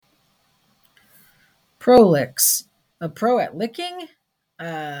Prolix. A pro at licking?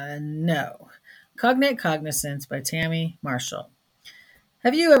 No. Cognate Cognizance by Tammy Marshall.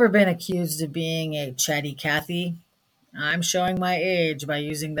 Have you ever been accused of being a chatty Cathy? I'm showing my age by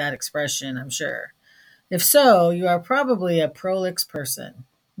using that expression, I'm sure. If so, you are probably a prolix person.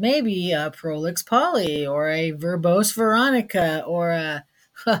 Maybe a prolix Polly, or a verbose Veronica, or a,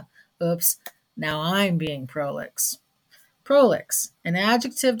 oops, now I'm being prolix. Prolix, an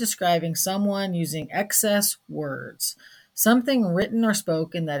adjective describing someone using excess words, something written or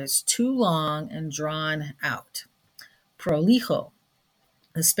spoken that is too long and drawn out. Prolijo,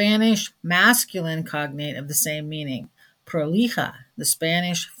 the Spanish masculine cognate of the same meaning. Prolija, the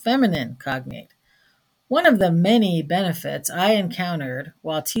Spanish feminine cognate. One of the many benefits I encountered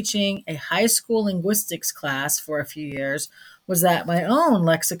while teaching a high school linguistics class for a few years was that my own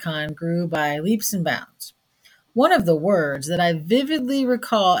lexicon grew by leaps and bounds. One of the words that I vividly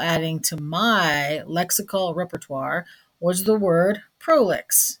recall adding to my lexical repertoire was the word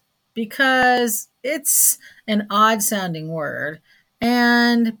prolix, because it's an odd sounding word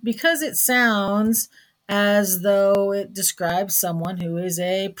and because it sounds as though it describes someone who is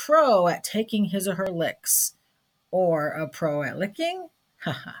a pro at taking his or her licks. Or a pro at licking?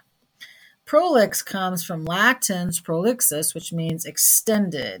 Haha. Prolix comes from Latin's prolixus, which means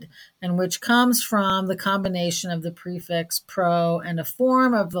extended, and which comes from the combination of the prefix pro and a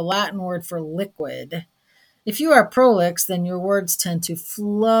form of the Latin word for liquid. If you are prolix, then your words tend to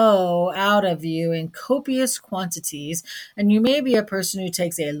flow out of you in copious quantities, and you may be a person who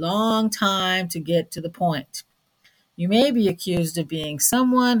takes a long time to get to the point. You may be accused of being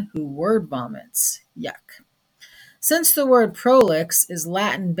someone who word vomits. Yuck. Since the word prolix is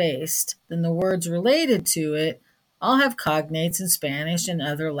Latin-based, then the words related to it all have cognates in Spanish and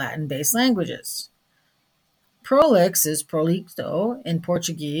other Latin-based languages. Prolix is prolito in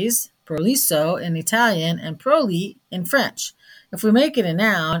Portuguese, proliso in Italian, and proli in French. If we make it a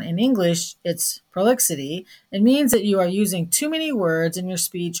noun, in English it's prolixity. It means that you are using too many words in your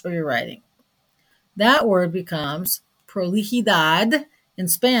speech or your writing. That word becomes prolijidad in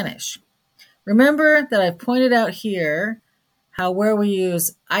Spanish. Remember that I've pointed out here how where we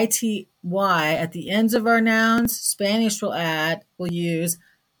use ity at the ends of our nouns, Spanish will use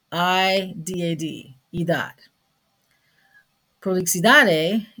idad, idad.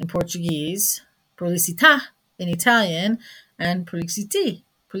 Prolixidade in Portuguese, prolicita in Italian, and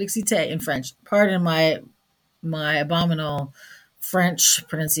prolixite in French. Pardon my abominable French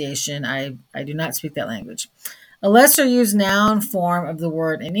pronunciation. I do not speak that language. A lesser used noun form of the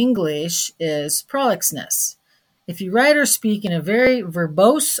word in English is prolixness. If you write or speak in a very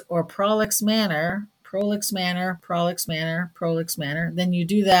verbose or prolix manner, then you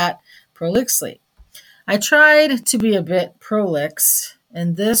do that prolixly. I tried to be a bit prolix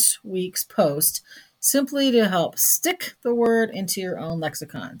in this week's post simply to help stick the word into your own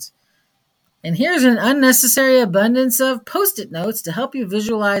lexicons. And here's an unnecessary abundance of Post-it notes to help you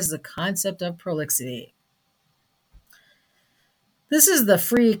visualize the concept of prolixity. This is the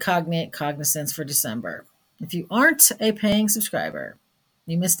free Cognate Cognizance for December. If you aren't a paying subscriber,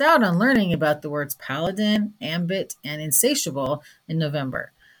 you missed out on learning about the words paladin, ambit, and insatiable in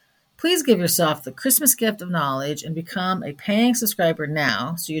November. Please give yourself the Christmas gift of knowledge and become a paying subscriber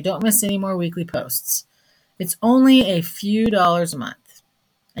now so you don't miss any more weekly posts. It's only a few dollars a month,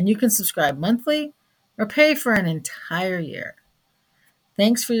 and you can subscribe monthly or pay for an entire year.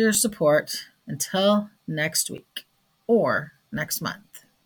 Thanks for your support. Until next week or next month.